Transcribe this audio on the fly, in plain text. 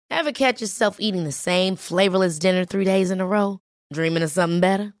Ever catch yourself eating the same flavorless dinner 3 days in a row? Dreaming of something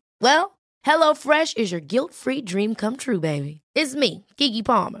better? Well, HelloFresh is your guilt-free dream come true, baby. It's me, Keke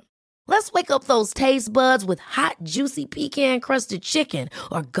Palmer. Let's wake up those taste buds with hot, juicy pecan-crusted chicken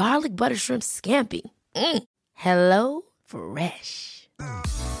or garlic butter shrimp scampi. Hello Fresh.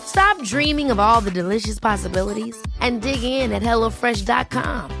 Stop dreaming of all the delicious possibilities and dig in at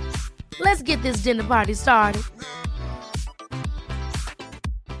HelloFresh.com. Let's get this dinner party started.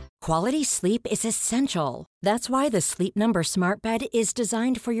 Quality sleep is essential. That's why the Sleep Number Smart Bed is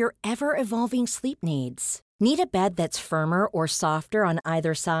designed for your ever-evolving sleep needs. Need a bed that's firmer or softer on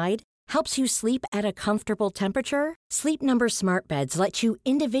either side? Helps you sleep at a comfortable temperature? Sleep Number Smart Beds let you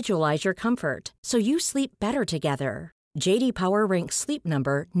individualize your comfort, so you sleep better together. J.D. Power ranks Sleep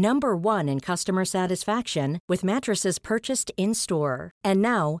Number number 1 in customer satisfaction with mattresses purchased in-store. And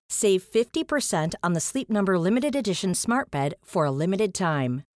now, save 50% on the Sleep Number Limited Edition Smart Bed for a limited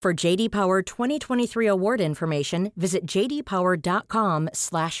time. For J.D. Power 2023 award information, visit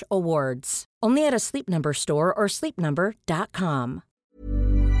jdpower.com/awards. Only at a Sleep Number store or sleepnumber.com.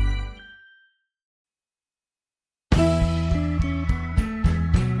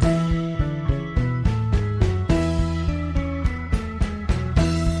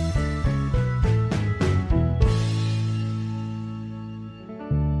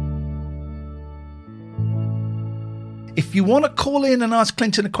 If you want to call in and ask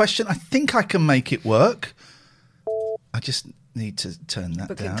Clinton a question, I think I can make it work. I just need to turn that down.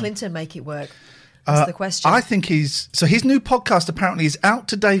 But can Clinton make it work? That's the question. I think his new podcast apparently is out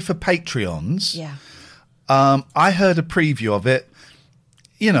today for Patreons. Yeah. I heard a preview of it.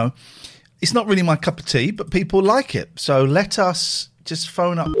 You know, it's not really my cup of tea, but people like it. So let us just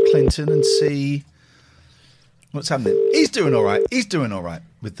phone up Clinton and see what's happening. He's doing all right. He's doing all right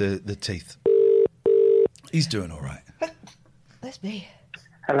with the teeth. He's doing all right. That's me.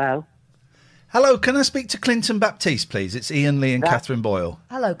 Hello. Hello, can I speak to Clinton Baptiste, please? It's Ian Lee and Catherine Boyle.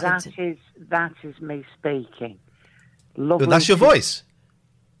 Hello, Clinton. That is me speaking. Lovely. That's your voice?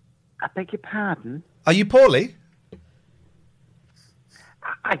 I beg your pardon? Are you poorly?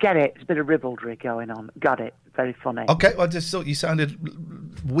 I get it. There's a bit of ribaldry going on. Got it. Very funny. Okay, well, I just thought you sounded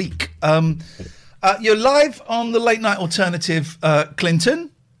weak. You're live on the Late Night Alternative,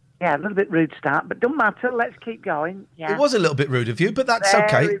 Clinton. Yeah, a little bit rude start, but don't matter. Let's keep going. Yeah. It was a little bit rude of you, but that's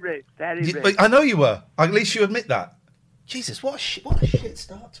okay. Very rude. Very rude. I know you were. At least you admit that. Jesus, what a shit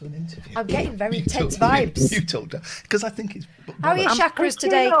start to an interview. I'm getting very tense vibes. You talked because I think it's... How are your chakras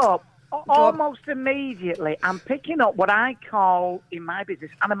today? Almost immediately, I'm picking up what I call, in my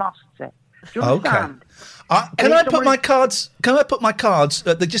business, animosity. Do you understand? Okay. Can I put my cards...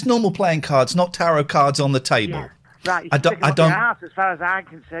 they're just normal playing cards, not tarot cards on the table. Yeah. Right, I don't. As far as I'm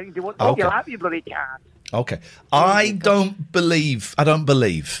concerned, you do what you like with your bloody cards. Okay, I don't believe.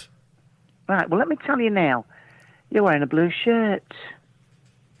 Right, well, let me tell you now. You're wearing a blue shirt.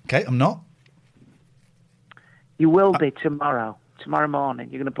 Okay, I'm not. You will be tomorrow. Tomorrow morning,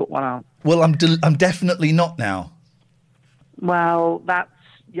 you're going to put one on. Well, I'm definitely not now. Well, that's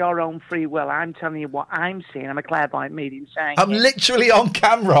your own free will. I'm telling you what I'm seeing. I'm a clairvoyant medium saying I'm literally on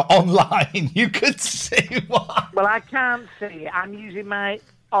camera online. You could see what. Well, I can't see it. I'm using my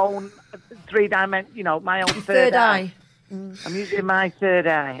own my own third eye. I'm using my third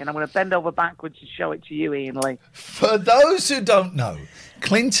eye, and I'm going to bend over backwards and show it to you, Ian Lee. For those who don't know,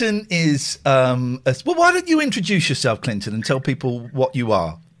 Clinton is... well, why don't you introduce yourself, Clinton, and tell people what you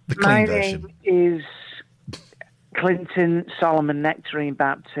are, the clean version. My name is Clinton Solomon Nectarine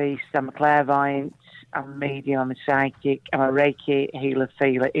Baptiste. I'm a clairvoyant, I'm a medium, I'm a psychic, I'm a Reiki healer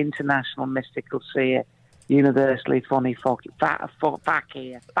feeler, international mystical seer, universally funny fakir,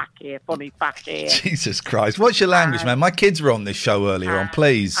 funny fakir. Jesus Christ. What's your language, man? My kids were on this show earlier on,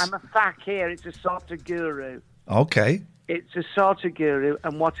 please. I'm a fakir. It's a sort of guru. Okay. It's a sort of guru,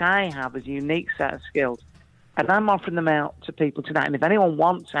 and what I have is a unique set of skills. And I'm offering them out to people tonight. And if anyone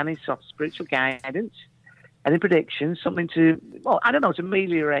wants any sort of spiritual guidance, any predictions, something to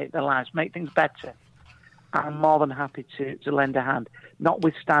ameliorate their lives, make things better, I'm more than happy to lend a hand,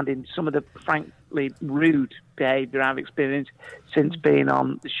 notwithstanding some of the frankly rude behaviour I've experienced since being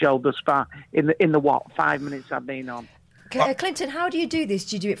on the show thus far, in the 5 minutes I've been on. Clinton, how do you do this?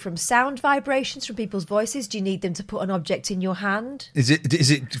 Do you do it from sound vibrations, from people's voices? Do you need them to put an object in your hand? Is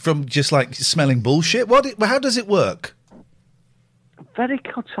it from just like smelling bullshit? How does it work? Very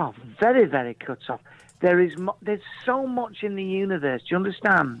cut off, very, very cut off. There's so much in the universe, do you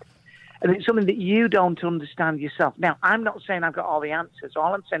understand? And it's something that you don't understand yourself. Now, I'm not saying I've got all the answers.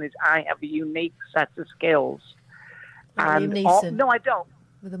 All I'm saying is I have a unique set of skills. No, I don't.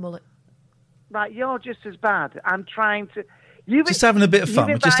 With a mullet. Right, you're just as bad. I'm trying to... Just having a bit of fun.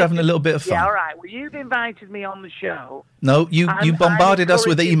 We're just having a little bit of fun. Yeah, all right. Well, you've invited me on the show. No, you bombarded us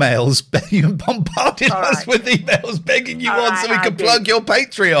with emails. You bombarded us with emails begging you on so we could plug your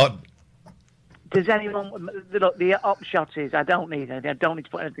Patreon. Does anyone look? The upshot is I don't need anything. I don't need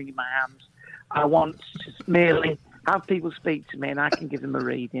to put anything in my hands. I want to merely have people speak to me, and I can give them a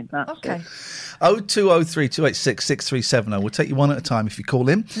reading. That's Okay. it. 0203 286 6370. We'll take you one at a time if you call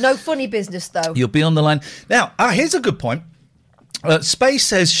in. No funny business, though. You'll be on the line. Now, here's a good point. Space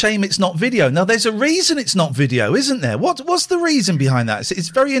says, shame it's not video. Now, there's a reason it's not video, isn't there? What's the reason behind that? It's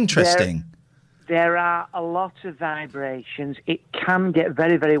very interesting. There are a lot of vibrations. It can get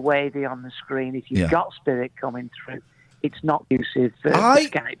very, very wavy on the screen. If you've got spirit coming through, it's not conducive for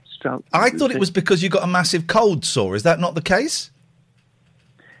Skype. So I thought it was because you got a massive cold sore. Is that not the case?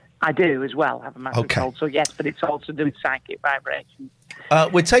 I do as well, have a massive cold. So yes, but it's also to do with psychic vibrations.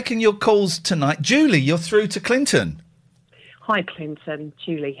 We're taking your calls tonight. Julie, you're through to Clinton. Hi, Clinton.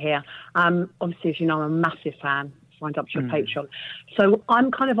 Julie here. Obviously, as you know, I'm a massive fan. Signed up to your Patreon. So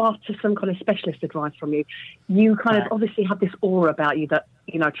I'm kind of after some kind of specialist advice from you. You kind of obviously have this aura about you that,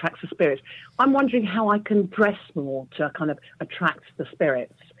 you know, attracts the spirits. I'm wondering how I can dress more to kind of attract the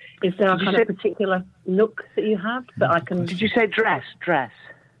spirits. Is there a kind of particular look that you have that I can... Did you say dress? Dress?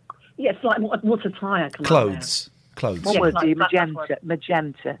 Yes, like what attire can Clothes. What was the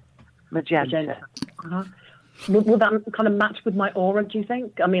magenta? Uh-huh. Will that kind of match with my aura, do you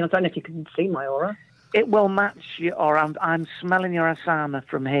think? I mean, I don't know if you can see my aura. It will match your aura. I'm smelling your asana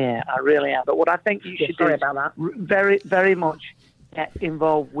from here. I really am. But what I think you should do is very, very much get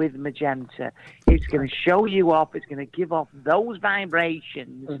involved with magenta. It's going to show you off. It's going to give off those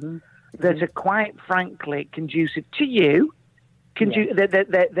vibrations that are quite frankly conducive to you. They're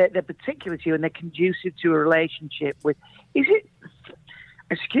particular to you, and they're conducive to a relationship with. Is it?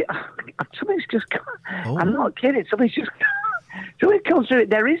 Excuse, something's just. I'm not kidding. Something comes through.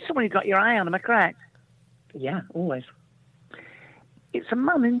 There is someone you've got your eye on. Am I correct? Yeah, always. It's a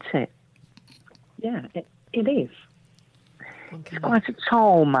man, isn't it? Yeah, it is. He's quite a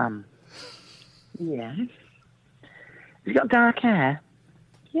tall man. Yeah. He's got dark hair.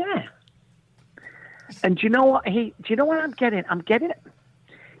 Yeah. And do you know what I'm getting? I'm getting it.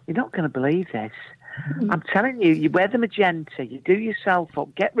 You're not going to believe this. I'm telling you, you wear the magenta, you do yourself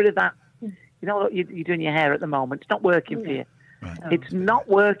up, get rid of that. You know what you're doing your hair at the moment. It's not working for you. Right. It's not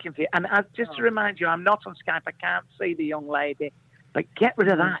working for you. And just to remind you, I'm not on Skype. I can't see the young lady. But get rid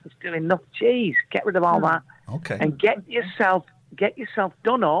of that. It's doing enough cheese. Get rid of all that. Okay. And get yourself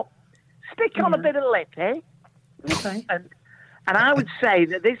done up. Stick on a bit of lippy. Okay. And I would say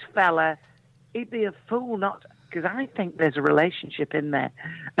that this fella, he'd be a fool not, because I think there's a relationship in there.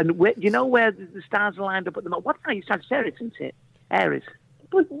 And you know where the stars are lined up at the moment? What are you? Sagittarius, isn't it? Aries.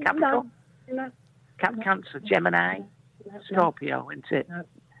 Capricorn? No. Cancer, Gemini, Scorpio, isn't it?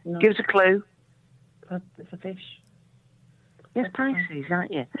 No. Give us a clue. It's a fish. Yes, Pisces,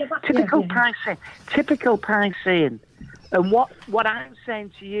 aren't you? Yeah, Typical Pisces. Typical Piscean. And what I'm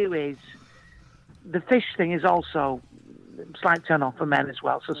saying to you is, the fish thing is also a slight turn off for men as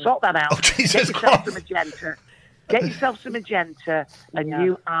well. So sort that out. Oh, Jesus Get yourself some magenta. Get yourself some magenta,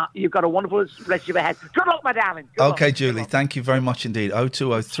 and you've got a wonderful relationship ahead. Good luck, my darling. Good okay, luck. Julie, thank you very much indeed.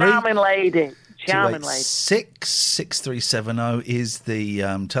 0203 Charming lady. 6370 is the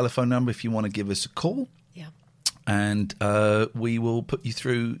telephone number if you want to give us a call. Yeah. And we will put you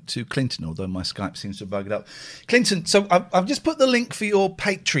through to Clinton, although my Skype seems to have bugged up. Clinton, so I've just put the link for your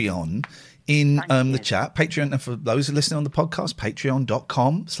Patreon in the chat. Patreon, and for those who are listening on the podcast,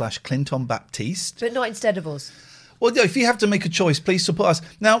 patreon.com/Clinton Baptiste. But not instead of us. Well, if you have to make a choice, please support us.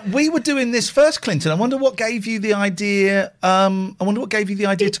 Now, we were doing this first, Clinton. I wonder what gave you the idea.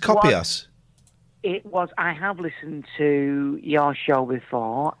 To copy us. It was. I have listened to your show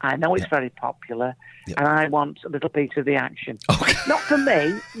before. I know it's very popular, and I want a little piece of the action. Okay. Not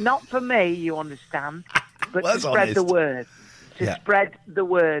for me. You understand, but to spread the word. Spread the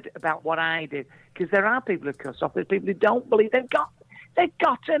word about what I did, because there are people who cuss off. There's people who don't believe they've got an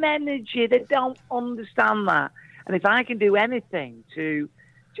energy. They don't understand that. And if I can do anything to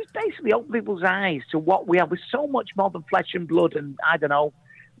just basically open people's eyes to what we are, we're so much more than flesh and blood. And I don't know,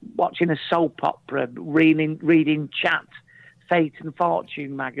 watching a soap opera, reading Chat, Fate and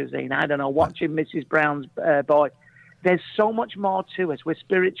Fortune magazine. I don't know, watching Mrs. Brown's Boy. There's so much more to us. We're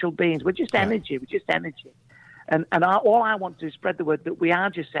spiritual beings. We're just energy. We're just energy. And all I want to do is spread the word that we are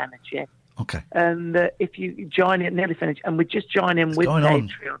just energy. Okay. And if you join it, nearly finished, and we just join in with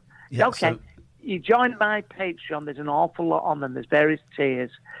Patreon. Yeah, okay. You join my Patreon, there's an awful lot on them. There's various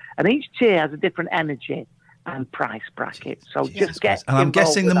tiers. And each tier has a different energy and price bracket. So just get And I'm involved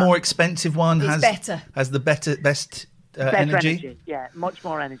guessing with the that. more expensive one has better. Has the best energy? Yeah, much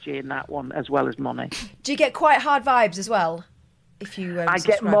more energy in that one as well as money. Do you get quite hard vibes as well? If you I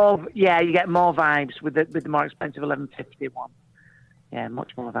get more. Yeah, you get more vibes with the more expensive 1150 one. Yeah,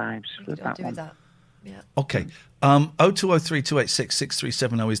 much more vibes with that one. That. Yeah. Okay. 0203 286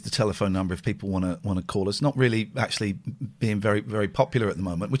 6370 is the telephone number if people want to call us. Not really actually being very, very popular at the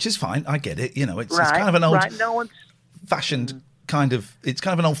moment, which is fine. I get it. You know, it's kind of an old fashioned kind of. It's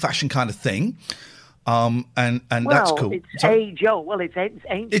kind of an old fashioned kind of thing. And that's cool. It's age old. Well, it's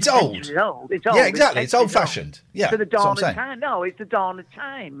ancient. It's old. It's old. Yeah, exactly. It's old fashioned. Yeah. To the dawn of time. No, it's the dawn of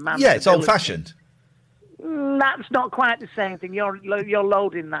time. Yeah, it's old fashioned. That's not quite the same thing. You're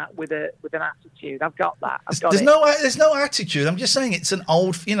loading that with an attitude. I've got that. There's no attitude. I'm just saying it's an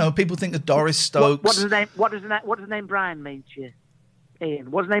old. You know, people think of Doris Stokes. What does the name Brian mean to you,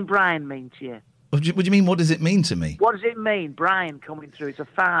 Ian? What does the name Brian mean to you? What do you mean? What does it mean to me? What does it mean? Brian coming through. It's a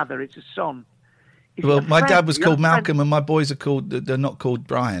father. It's a son. Well, my dad was called Malcolm, and my boys they're not called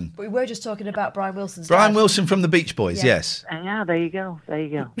Brian. But we were just talking about Brian Wilson's Brian dad. Wilson from the Beach Boys, yes. Yeah, there you go.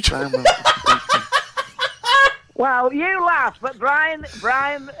 Brian Wilson. Well, you laugh, but Brian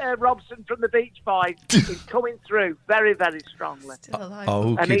Robson from the Beach Boys is coming through very, very strongly. Still alive.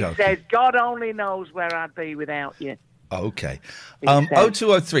 And he says, God only knows where I'd be without you. Okay.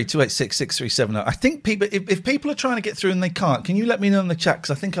 0203 286 6370. I think people, if people are trying to get through and they can't, can you let me know in the chat?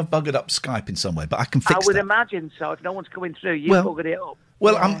 Because I think I've buggered up Skype in some way, but I can fix it. I would imagine so. If no one's coming through, you buggered it up.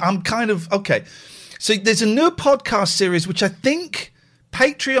 Well, yeah. I'm kind of, okay. So there's a new podcast series, which I think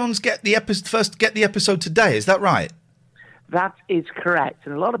Patreons get the episode today. Is that right? That is correct.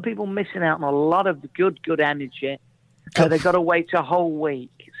 And a lot of people missing out on a lot of the good energy. So they've got to wait a whole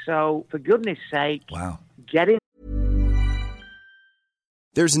week. So for goodness sake, get in.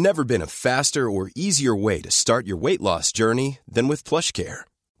 There's never been a faster or easier way to start your weight loss journey than with PlushCare.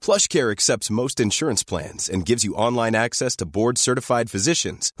 PlushCare accepts most insurance plans and gives you online access to board-certified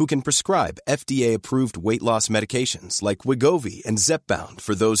physicians who can prescribe FDA-approved weight loss medications like Wegovy and Zepbound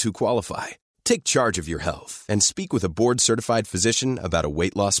for those who qualify. Take charge of your health and speak with a board-certified physician about a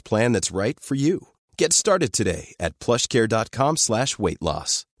weight loss plan that's right for you. Get started today at plushcare.com/weight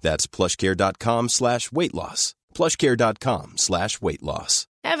loss. That's plushcare.com/weight loss. plushcare.com/weight loss.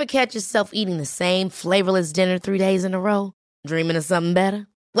 Ever catch yourself eating the same flavorless dinner 3 days in a row? Dreaming of something better?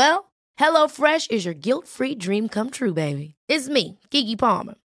 Well, HelloFresh is your guilt-free dream come true, baby. It's me, Keke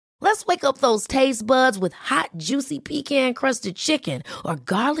Palmer. Let's wake up those taste buds with hot, juicy pecan-crusted chicken or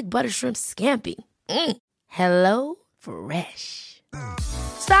garlic butter shrimp scampi. Hello Fresh.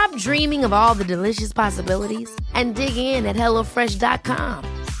 Stop dreaming of all the delicious possibilities and dig in at HelloFresh.com.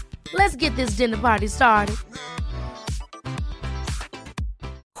 Let's get this dinner party started.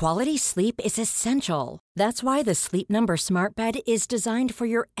 Quality sleep is essential. That's why the Sleep Number Smart Bed is designed for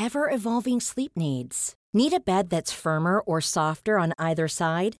your ever-evolving sleep needs. Need a bed that's firmer or softer on either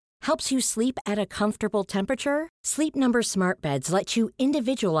side? Helps you sleep at a comfortable temperature? Sleep Number Smart Beds let you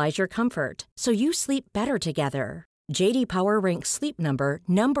individualize your comfort, so you sleep better together. J.D. Power ranks Sleep Number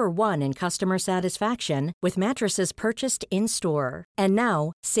number 1 in customer satisfaction with mattresses purchased in-store. And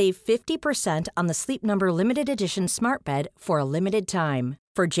now, save 50% on the Sleep Number Limited Edition Smart Bed for a limited time.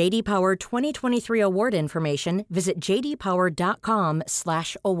 For J.D. Power 2023 award information, visit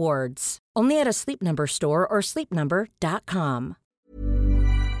jdpower.com/awards. Only at a Sleep Number store or sleepnumber.com.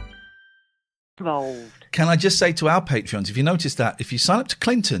 Can I just say to our Patreons, if you notice that, if you sign up to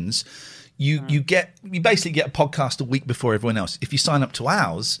Clinton's, you basically get a podcast a week before everyone else. If you sign up to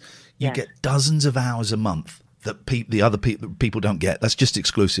ours, you get dozens of hours a month that the other people don't get. That's just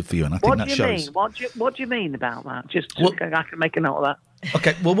exclusive for you, and I think that shows. What do you mean about that? Just I can make a note of that.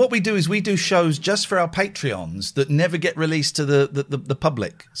 Okay, well, what we do is we do shows just for our Patreons that never get released to the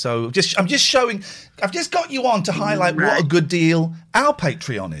public. So I'm just showing. I've just got you on to highlight what a good deal our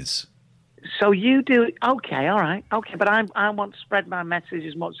Patreon is. So you do, okay, all right, okay, but I want to spread my message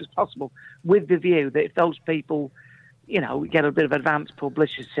as much as possible with the view that if those people, get a bit of advanced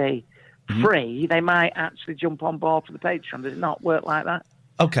publicity free, they might actually jump on board for the Patreon. Does it not work like that?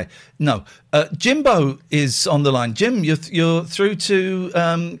 Okay, no. Jimbo is on the line. Jim, you're through to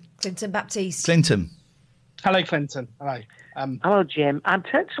Clinton Baptiste. Clinton. Hello, Clinton. Hello. Hello, Jim. I've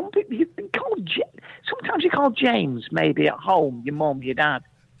heard some people you've been called. Sometimes you're called James, maybe at home, your mum, your dad.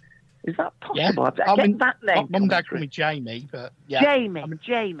 Is that possible? Yeah. I get that name. Mum and Dad call me Jamie, but yeah. Jamie.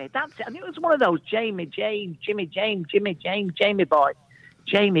 That's it. I knew it was one of those. Jamie, James, Jimmy, James, Jimmy, James, Jamie boy.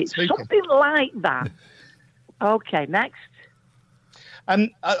 Jamie. Something like that. Okay, next.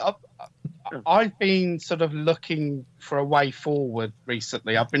 I've been sort of looking for a way forward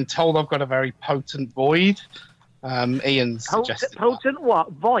recently. I've been told I've got a very potent void. Ian's suggested Potent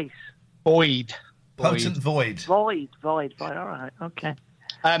what? Voice? Void. Potent void. Void. All right, okay.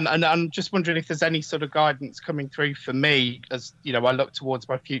 And I'm just wondering if there's any sort of guidance coming through for me as, you know, I look towards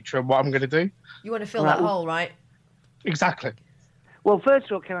my future and what I'm going to do. You want to fill that hole, right? Exactly. Well, first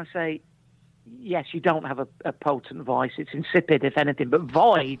of all, can I say, yes, you don't have a potent voice. It's insipid, if anything. But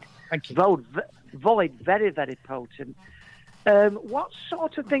void, Thank you. void, very, very potent. What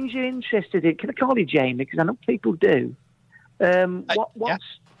sort of things are you interested in? Can I call you Jamie? Because I know people do. What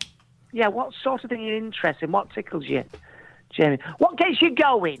sort of thing are you interested in? What tickles you, Jamie? What gets you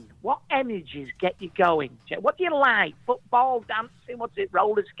going? What energies get you going? What do you like? Football, dancing, what's it,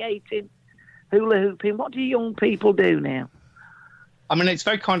 roller skating, hula hooping? What do young people do now? I mean, it's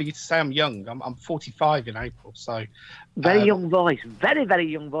very kind of you to say I'm young. I'm 45 in April, so... Very young voice. Very, very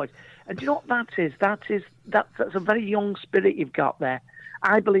young voice. And do you know what that is? That's a very young spirit you've got there.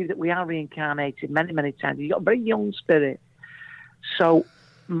 I believe that we are reincarnated many, many times. You've got a very young spirit. So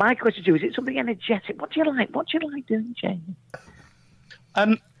my question to you, is it something energetic? What do you like? What do you like doing, Jamie?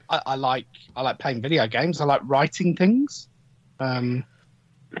 I like playing video games. I like writing things. Let me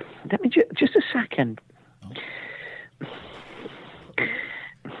just a second.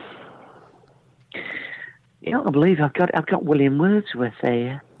 You don't believe I've got William Wordsworth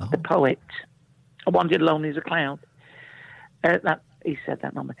here, the poet. I wandered alone as a cloud. He said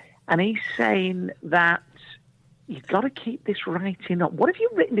that number, and he's saying that you've got to keep this writing up. What have you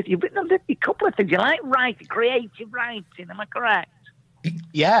written? If you've written a couple of things, you like writing, creative writing. Am I correct?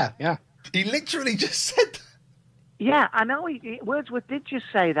 Yeah. He literally just said that. Yeah, I know. Wordsworth did just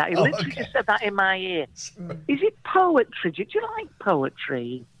say that. He literally just said that in my ear. Is it poetry? Do you like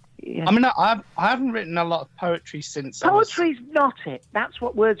poetry? Yeah. I mean, I haven't written a lot of poetry since. Poetry's not it. That's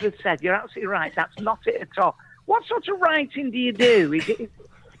what Wordsworth said. You're absolutely right. That's not it at all. What sort of writing do you do?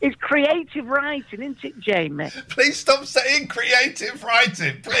 It's creative writing, isn't it, Jamie? Please stop saying creative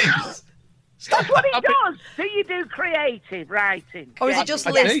writing, please. That's what he does. Do you do creative writing? Or is it just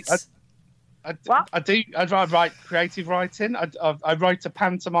lists? I write creative writing. I wrote a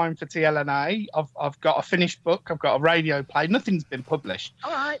pantomime for TLNA. I've got a finished book. I've got a radio play. Nothing's been published.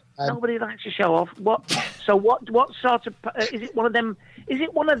 All right. Nobody likes to show off. What sort of is it? One of them? Is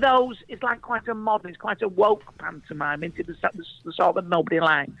it one of those? It's like quite a modern. It's quite a woke pantomime. Into the sort that nobody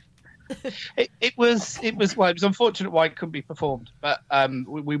likes. It was unfortunate why it couldn't be performed, but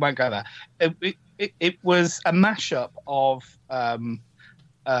we won't go there. It was a mashup of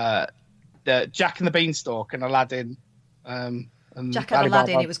the Jack and the Beanstalk and Aladdin. And Jack and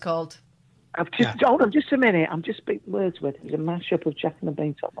Aladdin, it was called. Hold on just a minute. I'm just speaking Wordsworth. It's a mashup of Jack and the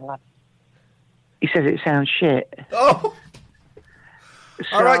Beanstalk and Aladdin. He says it sounds shit. Oh.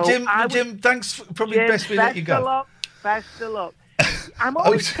 So all right, Jim. Thanks. Probably best we let you go. Best of luck. I'm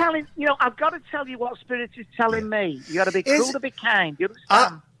always telling I've got to tell you what Spirit is telling me. You got to be cruel to be kind. You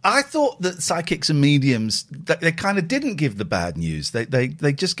understand? I thought that psychics and mediums, they kind of didn't give the bad news. They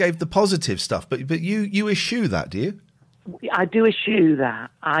just gave the positive stuff. But you eschew that, do you? I do eschew that.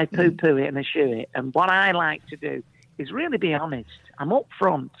 I poo-poo it and eschew it. And what I like to do is really be honest. I'm up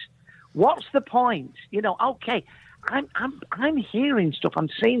front. What's the point? Okay, I'm hearing stuff. I'm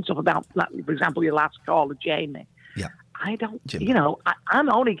seeing stuff about, like, for example, your last caller, Jamie. Yeah. I don't, Jimmy.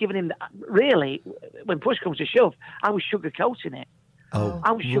 I'm only giving him, really, when push comes to shove, I was sugarcoating it. Oh,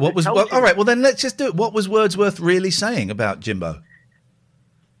 all right. Well, then let's just do it. What was Wordsworth really saying about Jimbo?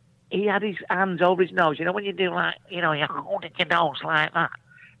 He had his hands over his nose. When you do like, you're holding your nose like that,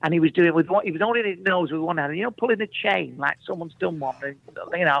 and he was doing he was holding his nose with one hand, and pulling a chain like someone's done one, and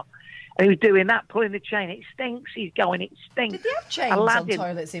he was doing that, pulling the chain. It stinks. He's going. It stinks. Did they have chains on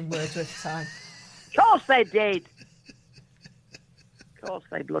toilets in Wordsworth's time? Of course they did. Of course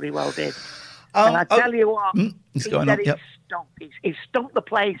they bloody well did. And I tell you what, he said it stunk. It stunk the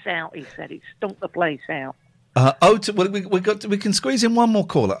place out. He said it stunk the place out. We can squeeze in one more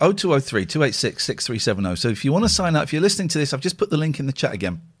caller. 0203 286 6370. So if you want to sign up, if you're listening to this, I've just put the link in the chat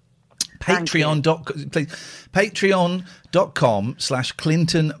again.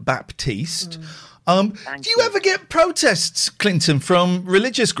 Patreon.com/Clinton Baptiste. Do you ever get protests, Clinton, from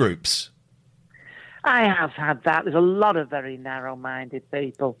religious groups? I have had that. There's a lot of very narrow-minded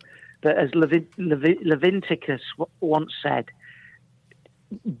people. But as Leviticus once said,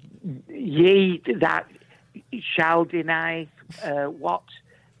 ye that shall deny what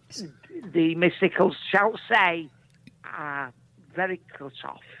the mysticals shall say are very cut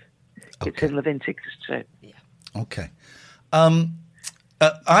off. Okay. It's in Leviticus 2. Yeah. Okay.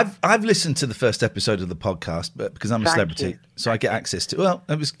 I've listened to the first episode of the podcast, but because I'm a celebrity, so I get access to. Well,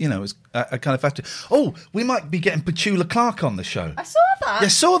 it was I kind of have to. Oh, we might be getting Petula Clark on the show. I saw that. You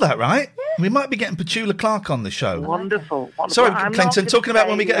saw that, right? Yeah. We might be getting Petula Clark on the show. Wonderful. Sorry, Clinton. Talking about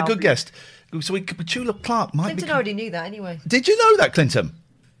when we get a good guest. So Petula Clark might Clinton be. already knew that anyway. Did you know that, Clinton?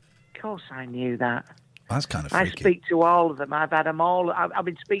 Of course, I knew that. That's kind of I freaky. speak to all of them. I've had them all. I've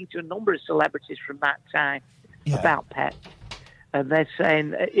been speaking to a number of celebrities from that time about pets, and they're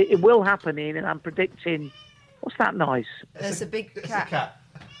saying it will happen. Ian, and I'm predicting. What's that noise? There's a big cat. It's a cat.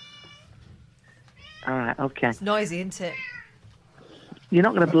 All right, okay. It's noisy, isn't it? You're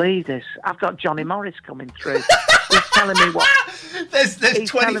not going to believe this. I've got Johnny Morris coming through. He's telling me what. There's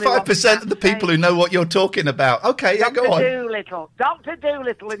 25% of the people who know what you're talking about. Okay, yeah, go on. Dr.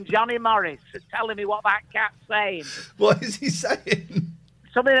 Doolittle and Johnny Morris are telling me what that cat's saying. What is he saying?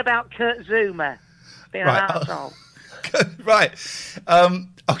 Something about Kurt Zuma being an arsehole. Right.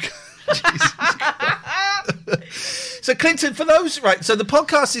 Okay. So Clinton, for those, right? So the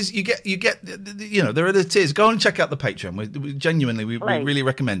podcast is you get there are the tiers. Go and check out the Patreon. We genuinely we really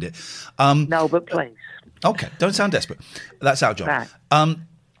recommend it. No, but please. Okay, don't sound desperate. That's our job. Right.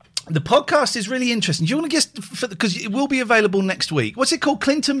 The podcast is really interesting. Do you want to guess because it will be available next week? What's it called?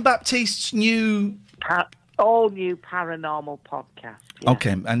 Clinton Baptiste's new all new paranormal podcast. Yeah.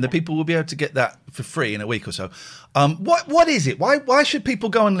 Okay, and the people will be able to get that for free in a week or so. What is it? Why should people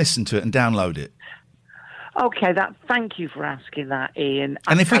go and listen to it and download it? Okay, thank you for asking that, Ian.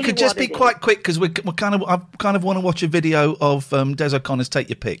 And if we could just be quite quick, because I kind of want to watch a video of Des O'Connor's Take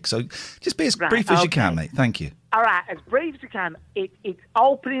Your Pick. So just be as brief as you can, mate. Thank you. All right, as brief as you can. It's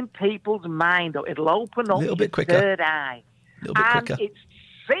opening people's mind up. It'll open up a little bit quicker. Third eye. A little bit quicker. It's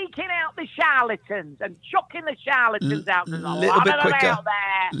seeking out the charlatans and chucking the charlatans out. There's a little lot bit of them quicker. out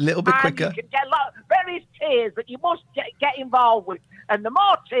there. Little bit quicker. You can get various tiers that you must get involved with. And the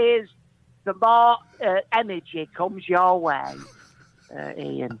more tiers, the more energy comes your way,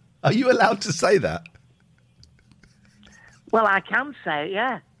 Ian. Are you allowed to say that? Well, I can say it,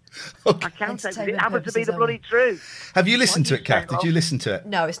 yeah. Okay. I can say it. It happens to be the bloody truth. Have you listened to it, Kath? Did you listen to it?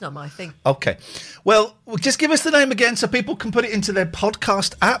 No, it's not my thing. Okay. Well, just give us the name again so people can put it into their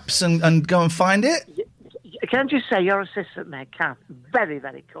podcast apps and go and find it. Can I just say, your assistant there, Kath, very,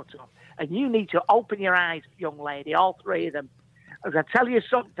 very cut off. And you need to open your eyes, young lady, all three of them. As I tell you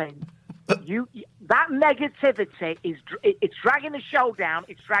something, that negativity it's dragging the show down.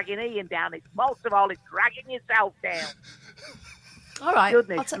 It's dragging Ian down. It's most of all, it's dragging yourself down. All right,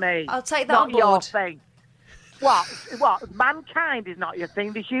 Goodness me, I'll take that not on board. your thing. What? Mankind is not your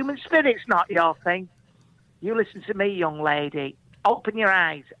thing. The human spirit's not your thing. You listen to me, young lady. Open your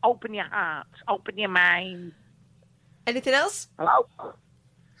eyes. Open your heart. Open your mind. Anything else? Hello.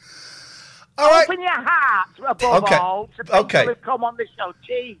 All right. Open your heart above all to people who come on the show.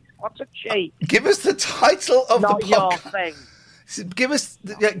 Jeez, what's a cheat? Give us the title of not the your podcast. thing. Give us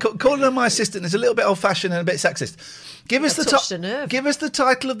calling her my assistant is a little bit old-fashioned and a bit sexist. Give us the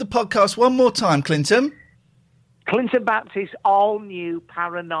title of the podcast one more time, Clinton. Clinton Baptiste's all new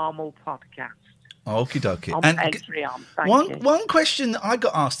paranormal podcast. Okie dokie. On Patreon. Thank you. One question that I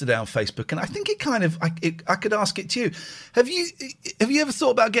got asked today on Facebook, and I think I could ask it to you. Have you ever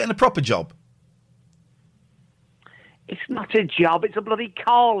thought about getting a proper job? It's not a job. It's a bloody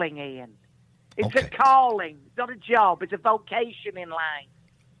calling, Ian. It's a calling. It's not a job. It's a vocation in life.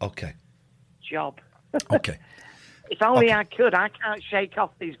 Okay. Job. Okay. If only I could. I can't shake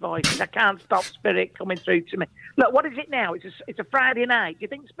off these voices. I can't stop Spirit coming through to me. Look, what is it now? It's a Friday night. Do you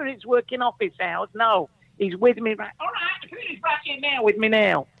think Spirit's working office hours? No. He's with me right. All right, he's right here now with me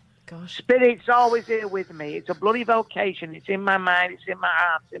now. Gosh. Spirit's always here with me. It's a bloody vocation. It's in my mind. It's in my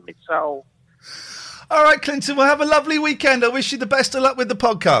heart. It's in my soul. All right, Clinton. Well, have a lovely weekend. I wish you the best of luck with the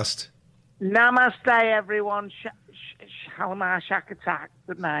podcast. Namaste, everyone. Shalimar Shakatak.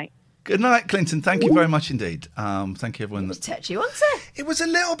 Good night. Good night, Clinton. Thank you very much indeed. Thank you, everyone. It was touchy, wasn't it? It was a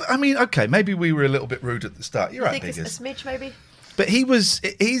little bit. I mean, okay, maybe we were a little bit rude at the start. You're right, I think Biggers. it's a smidge, maybe. But he was.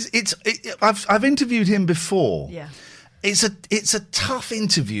 I've interviewed him before. Yeah. It's a tough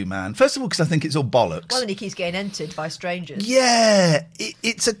interview, man. First of all, because I think it's all bollocks. Well, and he keeps getting entered by strangers. Yeah,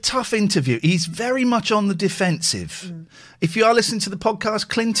 it's a tough interview. He's very much on the defensive. Mm. If you are listening to the podcast,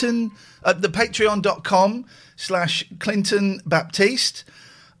 Clinton, the patreon.com/Clinton Baptiste.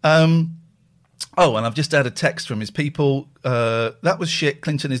 And I've just had a text from his people. That was shit.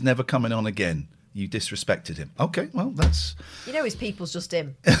 Clinton is never coming on again. You disrespected him. Okay, well, that's... You know his people's just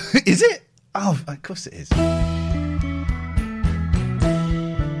him. Is it? Oh, of course it is.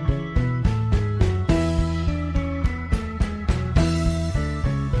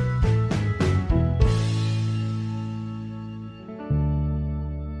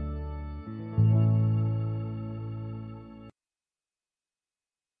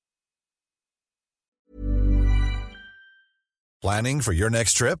 Planning for your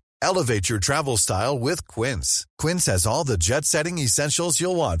next trip? Elevate your travel style with Quince. Quince has all the jet-setting essentials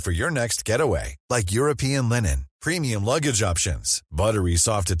you'll want for your next getaway, like European linen, premium luggage options, buttery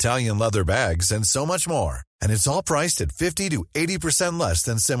soft Italian leather bags, and so much more. And it's all priced at 50 to 80% less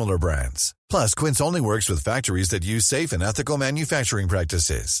than similar brands. Plus, Quince only works with factories that use safe and ethical manufacturing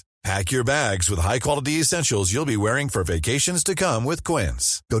practices. Pack your bags with high-quality essentials you'll be wearing for vacations to come with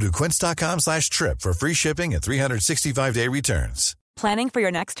Quince. Go to quince.com/trip for free shipping and 365-day returns. Planning for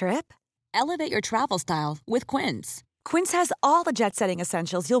your next trip? Elevate your travel style with Quince. Quince has all the jet-setting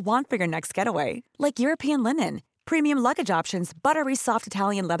essentials you'll want for your next getaway, like European linen, premium luggage options, buttery soft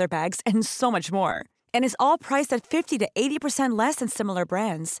Italian leather bags, and so much more. And is all priced at 50 to 80% less than similar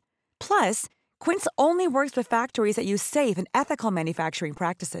brands. Plus, Quince only works with factories that use safe and ethical manufacturing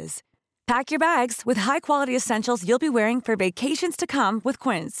practices. Pack your bags with high-quality essentials you'll be wearing for vacations to come with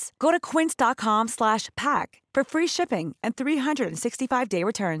Quince. Go to quince.com/pack for free shipping and 365-day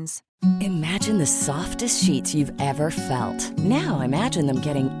returns. Imagine the softest sheets you've ever felt. Now imagine them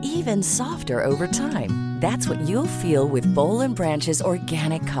getting even softer over time. That's what you'll feel with Boll & Branch's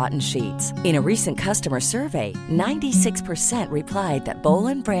organic cotton sheets. In a recent customer survey, 96% replied that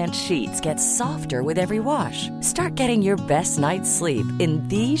Boll & Branch sheets get softer with every wash. Start getting your best night's sleep in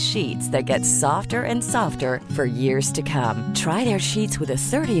these sheets that get softer and softer for years to come. Try their sheets with a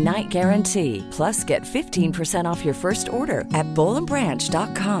 30-night guarantee. Plus, get 15% off your first order at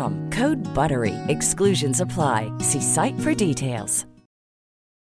bollandbranch.com. Code BUTTERY. Exclusions apply. See site for details.